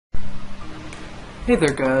Hey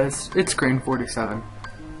there guys, it's Grain47.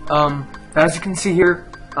 As you can see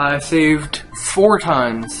here, I saved 4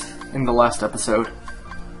 times in the last episode.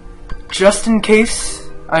 Just in case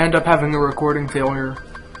I end up having a recording failure,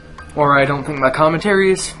 or I don't think my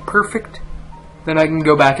commentary is perfect, then I can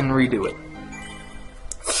go back and redo it.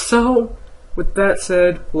 So, with that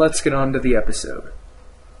said, let's get on to the episode.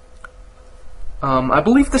 I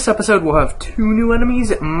believe this episode will have 2 new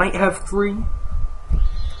enemies, it might have 3.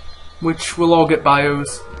 Which will all get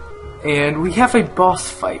bios, and we have a boss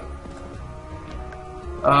fight.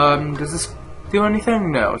 Does this do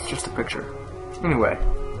anything? No, it's just a picture. Anyway,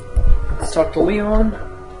 let's talk to Leon.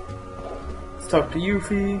 Let's talk to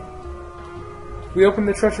Yuffie. We opened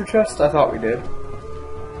the treasure chest? I thought we did.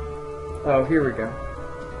 Oh, here we go.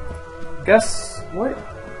 Guess what?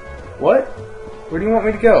 What? Where do you want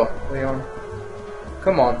me to go, Leon?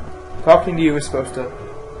 Come on. Talking to you is supposed to...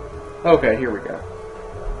 Okay, here we go.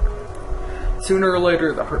 Sooner or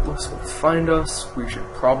later, the Heartless will find us. We should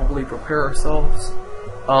probably prepare ourselves.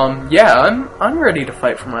 Yeah, I'm ready to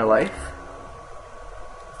fight for my life.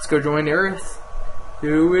 Let's go join Aerith,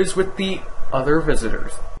 who is with the other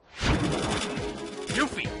visitors.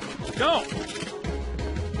 Yuffie, go!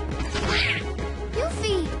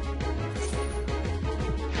 Yuffie!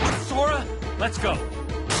 Sora, let's go!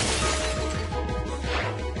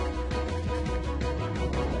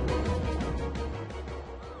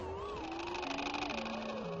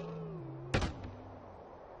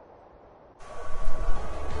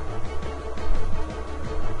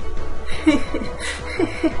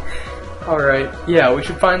 Alright, yeah, we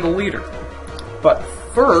should find the leader. But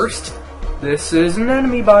first, this is an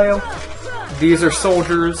enemy bio. These are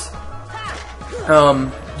soldiers.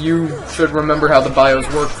 You should remember how the bios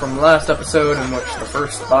work from the last episode in which the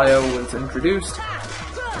first bio was introduced.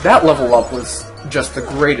 That level up was just the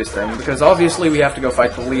greatest thing, because obviously we have to go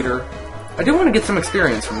fight the leader. I do want to get some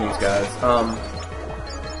experience from these guys.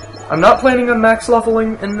 I'm not planning on max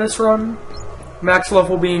leveling in this run. Max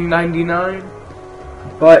level being 99.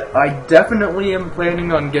 But I definitely am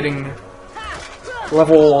planning on getting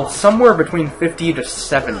level somewhere between 50 to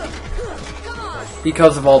 70.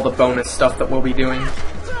 Because of all the bonus stuff that we'll be doing.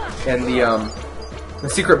 And the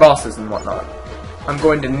secret bosses and whatnot. I'm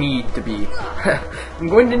going to need to be... I'm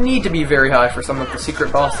going to need to be very high for some of the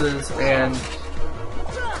secret bosses and...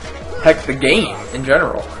 heck, the game in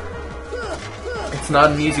general. It's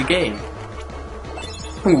not an easy game.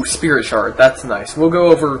 Ooh, Spirit Shard, that's nice. We'll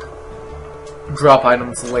go over drop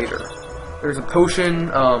items later. There's a potion,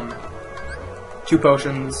 2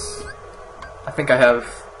 potions. I think I have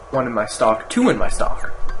 1 in my stock, 2 in my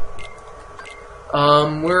stock.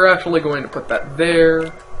 We're actually going to put that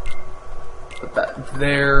there. Put that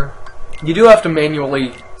there. You do have to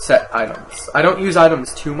manually set items. I don't use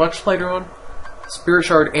items too much later on. Spirit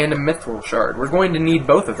Shard and a Mithril Shard. We're going to need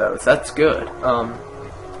both of those. That's good.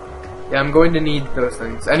 Yeah, I'm going to need those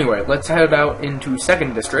things. Anyway, let's head out into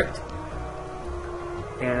 2nd District.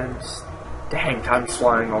 And... dang, time's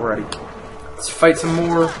flying already. Let's fight some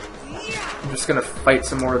more. I'm just gonna fight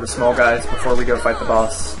some more of the small guys before we go fight the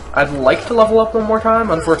boss. I'd like to level up one more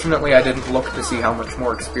time. Unfortunately, I didn't look to see how much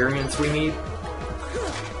more experience we need.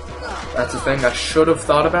 That's a thing I should have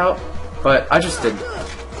thought about, but I just didn't.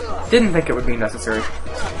 Didn't think it would be necessary.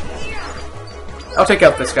 I'll take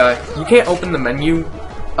out this guy. You can't open the menu.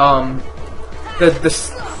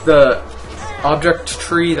 The object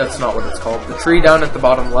tree, that's not what it's called. The tree down at the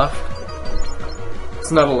bottom left.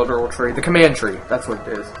 It's not a literal tree. The command tree, that's what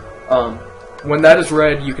it is. When that is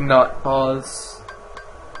red, you cannot pause.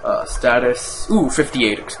 Status. Ooh,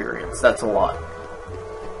 58 experience. That's a lot.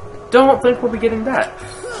 Don't think we'll be getting that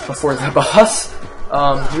before the boss.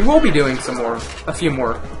 We will be doing a few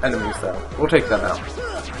more enemies though. We'll take them out.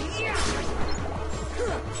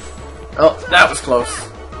 Oh, that was close.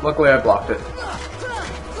 Luckily I blocked it.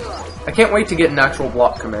 I can't wait to get an actual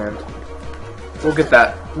block command. We'll get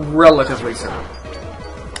that relatively soon.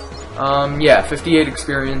 Yeah, 58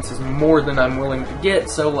 experience is more than I'm willing to get,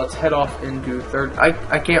 so let's head off into 3rd...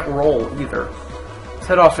 I can't roll either. Let's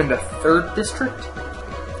head off into 3rd District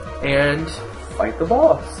and fight the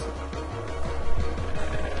boss.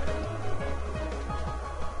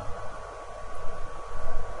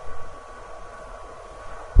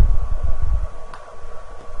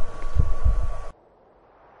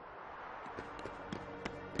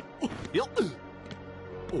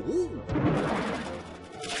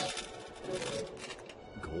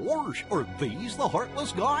 Gosh, are these the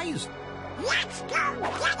Heartless guys? Let's go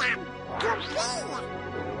get them!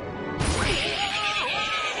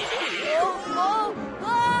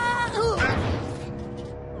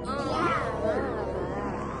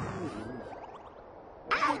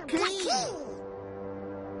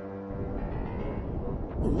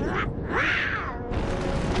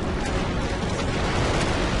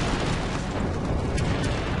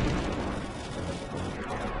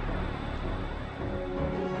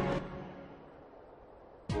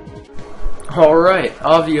 Alright,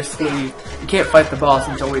 obviously, you can't fight the boss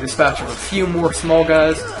until we dispatch of a few more small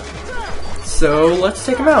guys. So, let's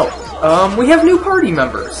take them out. We have new party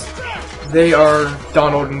members. They are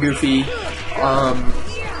Donald and Goofy.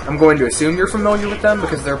 I'm going to assume you're familiar with them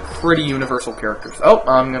because they're pretty universal characters. Oh,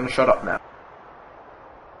 I'm gonna shut up now.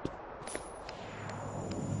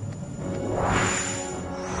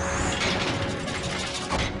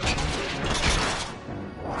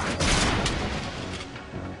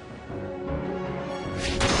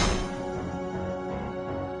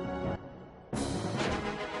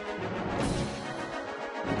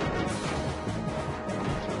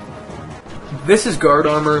 This is Guard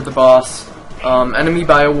Armor, the boss. Enemy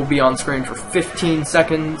bio will be on screen for 15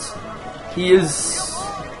 seconds. He's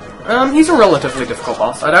a relatively difficult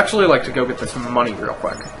boss. I'd actually like to go get this money real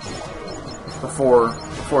quick.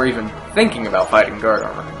 Before even thinking about fighting Guard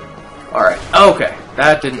Armor. Alright, okay.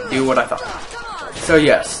 That didn't do what I thought. So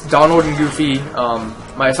yes, Donald and Goofy,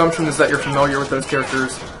 my assumption is that you're familiar with those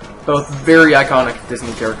characters. Both very iconic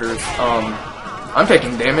Disney characters. I'm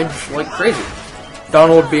taking damage like crazy.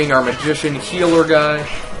 Donald being our magician healer guy.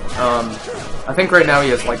 I think right now he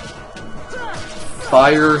has like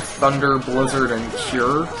Fire, Thunder, Blizzard, and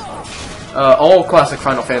Cure. All classic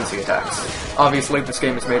Final Fantasy attacks. Obviously this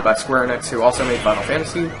game is made by Square Enix, who also made Final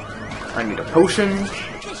Fantasy. I need a potion.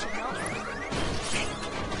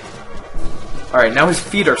 Alright, now his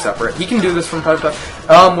feet are separate. He can do this from time to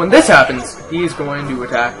time. When this happens, he's going to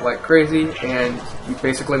attack like crazy, and you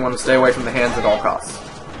basically want to stay away from the hands at all costs.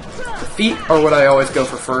 The feet are what I always go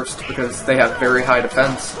for first, because they have very high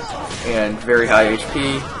defense, and very high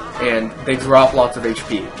HP, and they drop lots of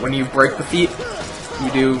HP. When you break the feet,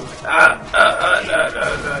 you do...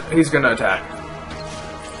 he's gonna attack.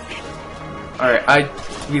 Alright,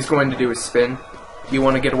 he's going to do his spin. You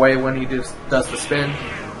want to get away when he does the spin.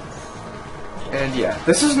 And yeah,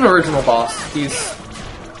 this is an original boss. He's,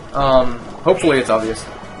 hopefully it's obvious.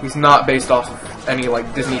 He's not based off of any,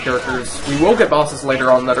 like, Disney characters. We will get bosses later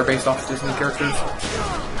on that are based off of Disney characters.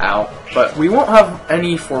 Ow. But we won't have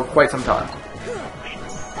any for quite some time.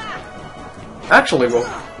 Actually, we'll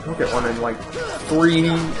get one in, like, 3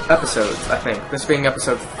 episodes, I think. This being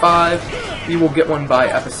episode 5, we will get one by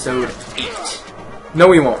episode 8. No,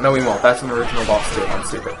 we won't. No, we won't. That's an original boss, too. I'm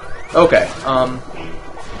stupid. Okay,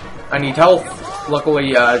 I need health.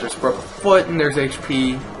 Luckily, I just broke a foot, and there's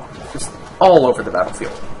HP just all over the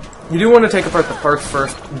battlefield. You do want to take apart the parts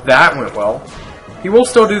first. That went well. He will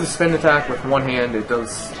still do the spin attack with one hand. It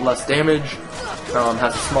does less damage.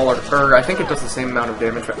 Has a smaller... I think it does the same amount of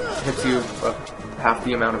damage. It hits you half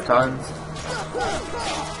the amount of times.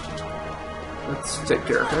 Let's take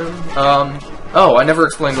care of him. Oh, I never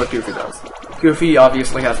explained what Goofy does. Goofy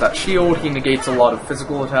obviously has that shield. He negates a lot of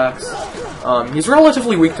physical attacks. He's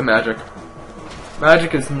relatively weak to magic.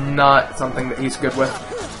 Magic is not something that he's good with.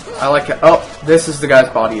 I like it. Oh, this is the guy's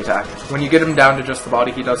body attack. When you get him down to just the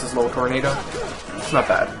body, he does his little tornado. It's not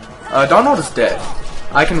bad. Donald is dead.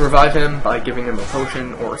 I can revive him by giving him a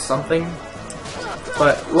potion or something.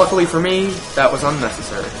 But luckily for me, that was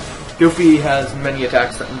unnecessary. Goofy has many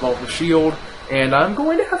attacks that involve the shield, and I'm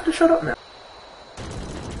going to have to shut up now.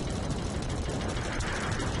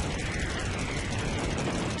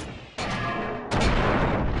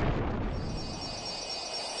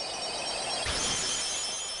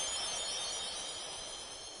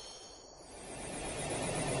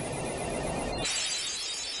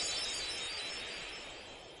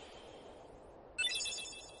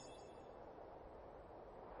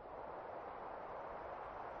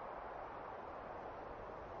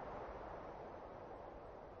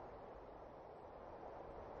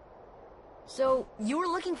 So, you were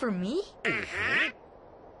looking for me?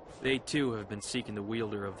 They too have been seeking the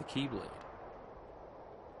wielder of the Keyblade.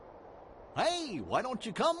 Hey, why don't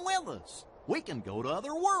you come with us? We can go to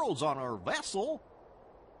other worlds on our vessel.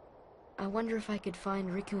 I wonder if I could find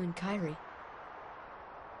Riku and Kairi.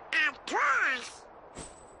 Of course.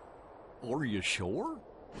 Are you sure?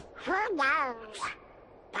 Who knows?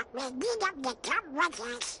 But we need them to come with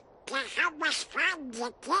us to help us find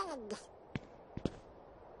the kid.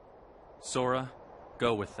 Sora,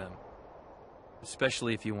 go with them.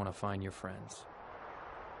 Especially if you want to find your friends.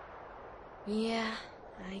 Yeah,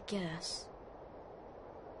 I guess.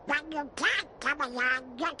 But you can't come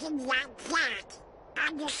along looking like that.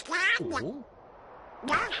 Understand? Oh,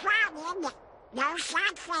 No frowning, no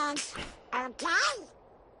sad face, okay?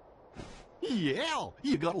 yeah,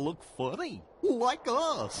 you gotta look funny, like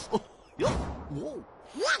us. Whoa.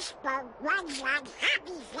 This boat runs on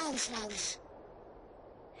happy faces.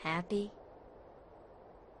 Happy?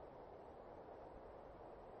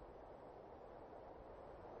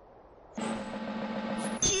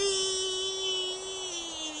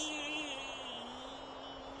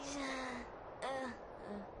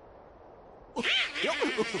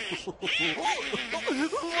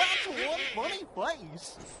 That's one funny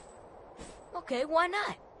face. Okay, why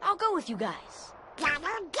not? I'll go with you guys.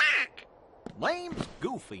 Donald Duck. Name's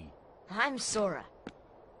Goofy. I'm Sora.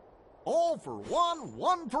 All for one,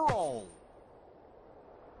 one for all.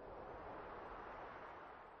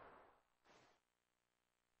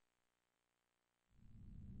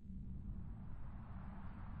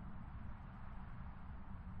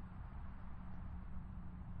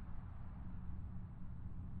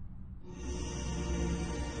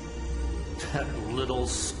 That little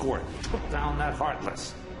squirt took down that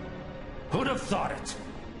Heartless. Who'd have thought it?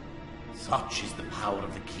 Such is the power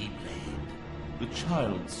of the Keyblade. The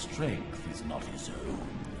child's strength is not his own.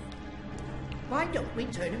 Why don't we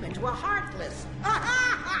turn him into a Heartless?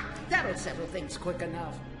 That'll settle things quick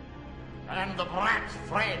enough. And the brat's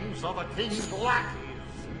friends are the king's lackeys.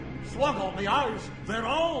 Slug on the ice, they're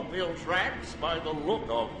all built rats by the look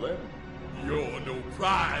of them. You're no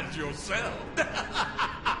prize yourself.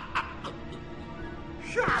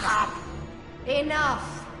 Shut up!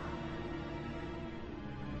 Enough!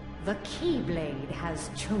 The Keyblade has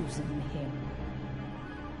chosen him.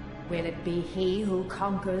 Will it be he who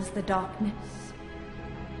conquers the darkness?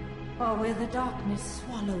 Or will the darkness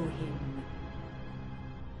swallow him?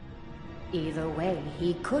 Either way,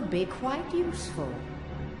 he could be quite useful.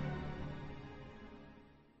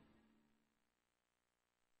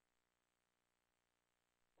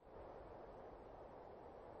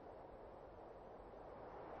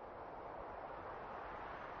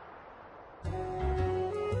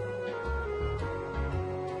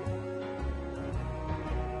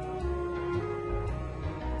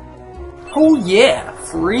 Oh yeah,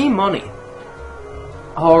 free money.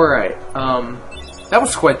 Alright, that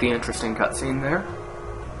was quite the interesting cutscene there.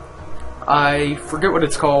 I forget what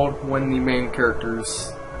it's called when the main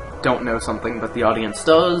characters don't know something but the audience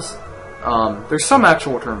does. There's some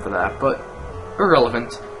actual term for that, but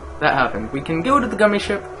irrelevant. That happened. We can go to the gummy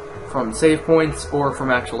ship from save points or from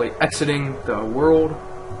actually exiting the world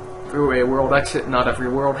through a world exit. Not every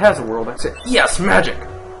world has a world exit. Yes, magic!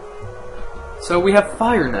 So we have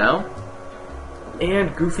fire now.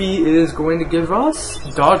 And Goofy is going to give us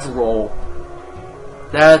Dodge Roll.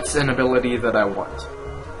 That's an ability that I want.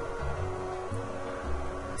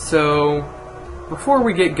 So, before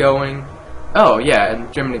we get going... Oh, yeah,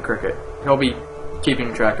 and Jiminy Cricket. He'll be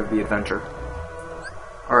keeping track of the adventure.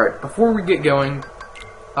 Alright, before we get going,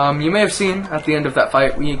 you may have seen at the end of that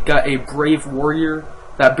fight, we got a Brave Warrior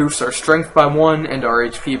that boosts our strength by 1 and our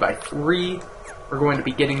HP by 3. We're going to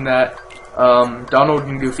be getting that. Donald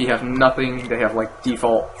and Goofy have nothing. They have, like,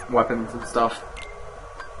 default weapons and stuff.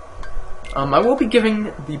 I will be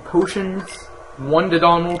giving the potions, 1 to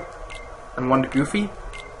Donald and 1 to Goofy.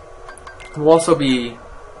 We'll also be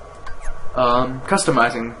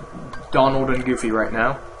customizing Donald and Goofy right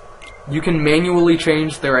now. You can manually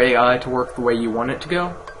change their AI to work the way you want it to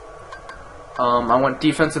go. I want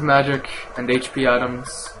defensive magic and HP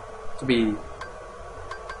items to be...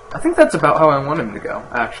 I think that's about how I want him to go,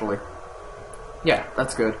 actually. Yeah,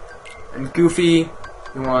 that's good. And Goofy,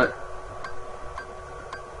 you want...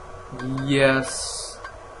 Yes.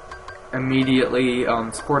 Immediately,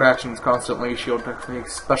 support actions constantly, shield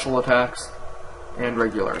techniques, special attacks, and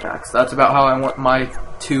regular attacks. That's about how I want my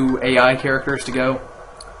 2 AI characters to go.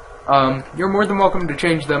 You're more than welcome to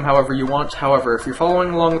change them however you want. However, if you're following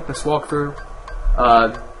along with this walkthrough,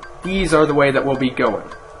 these are the way that we'll be going.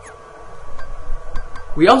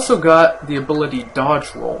 We also got the ability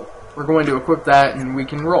Dodge Roll. We're going to equip that and we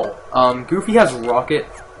can roll. Goofy has Rocket.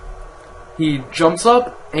 He jumps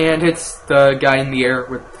up and hits the guy in the air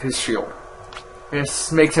with his shield.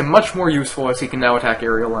 This makes him much more useful as he can now attack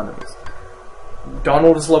aerial enemies.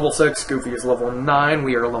 Donald is level 6, Goofy is level 9,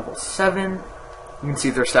 we are level 7. You can see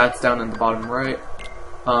their stats down in the bottom right.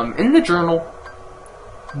 In the journal,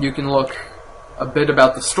 you can look a bit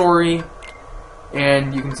about the story,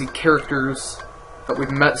 and you can see characters that we've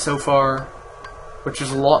met so far, which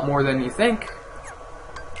is a lot more than you think.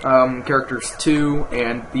 Characters 2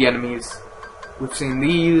 and the enemies. We've seen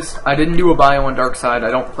these. I didn't do a bio on Darkseid. I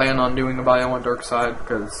don't plan on doing a bio on Darkseid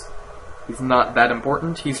because he's not that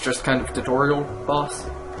important. He's just kind of tutorial boss.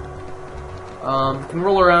 Can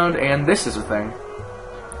roll around, and this is a thing.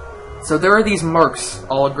 So there are these marks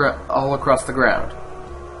all across the ground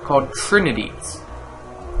called Trinities.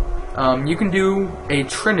 You can do a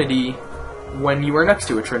Trinity when you are next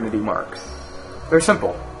to a Trinity mark. They're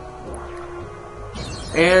simple.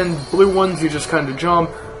 And blue ones, you just kind of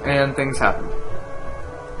jump, and things happen.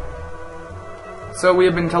 So we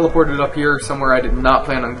have been teleported up here, somewhere I did not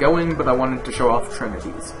plan on going, but I wanted to show off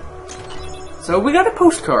Trinities. So we got a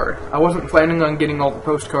postcard. I wasn't planning on getting all the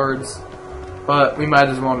postcards, but we might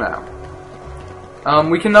as well now.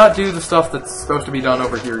 We cannot do the stuff that's supposed to be done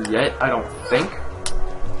over here yet, I don't think.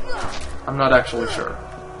 I'm not actually sure.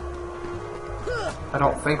 I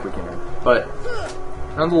don't think we can, but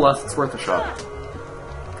nonetheless, it's worth a shot.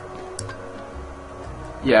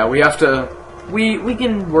 Yeah, we have to... We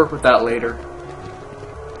can work with that later.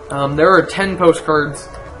 There are 10 postcards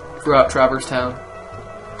throughout Traverse Town.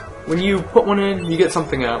 When you put one in, you get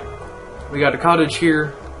something out. We got a cottage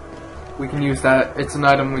here. We can use that. It's an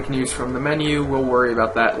item we can use from the menu. We'll worry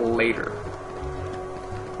about that later.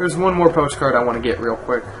 There's one more postcard I want to get real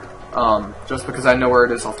quick, just because I know where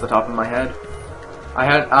it is off the top of my head.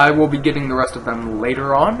 I will be getting the rest of them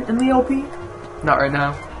later on in the LP, not right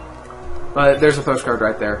now. But there's a postcard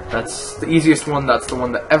right there. That's the easiest one. That's the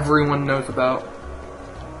one that everyone knows about.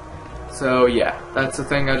 So yeah, that's the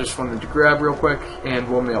thing I just wanted to grab real quick, and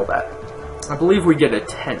we'll mail that. I believe we get a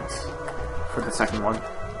tent for the second one.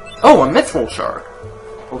 Oh, a Mithril Shard!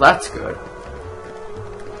 Well, that's good.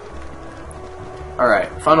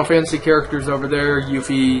 Alright, Final Fantasy characters over there.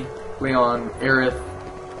 Yuffie, Leon, Aerith,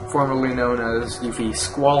 formerly known as Yuffie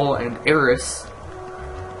Squall and Aeris.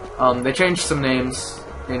 They changed some names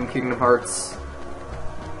in Kingdom Hearts.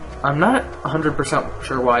 I'm not 100%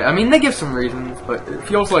 sure why. I mean, they give some reasons, but it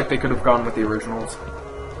feels like they could have gone with the originals.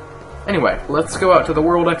 Anyway, let's go out to the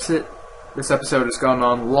world exit. This episode has gone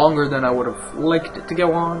on longer than I would have liked it to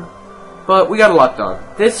go on, but we got a lot done.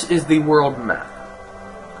 This is the world map.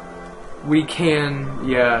 We can...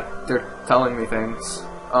 yeah, they're telling me things.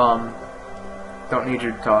 Don't need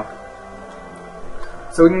you to talk.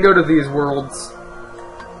 So we can go to these worlds.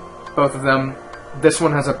 Both of them. This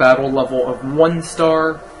one has a battle level of 1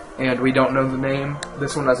 star, and we don't know the name.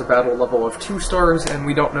 This one has a battle level of 2 stars, and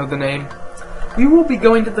we don't know the name. We will be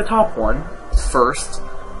going to the top one first,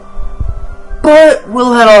 but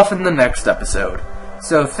we'll head off in the next episode.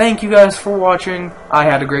 So thank you guys for watching. I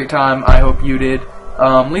had a great time. I hope you did.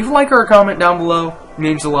 Leave a like or a comment down below. It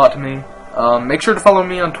means a lot to me. Make sure to follow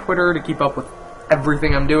me on Twitter to keep up with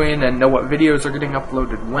everything I'm doing and know what videos are getting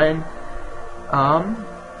uploaded when.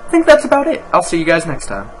 I think that's about it. I'll see you guys next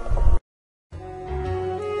time.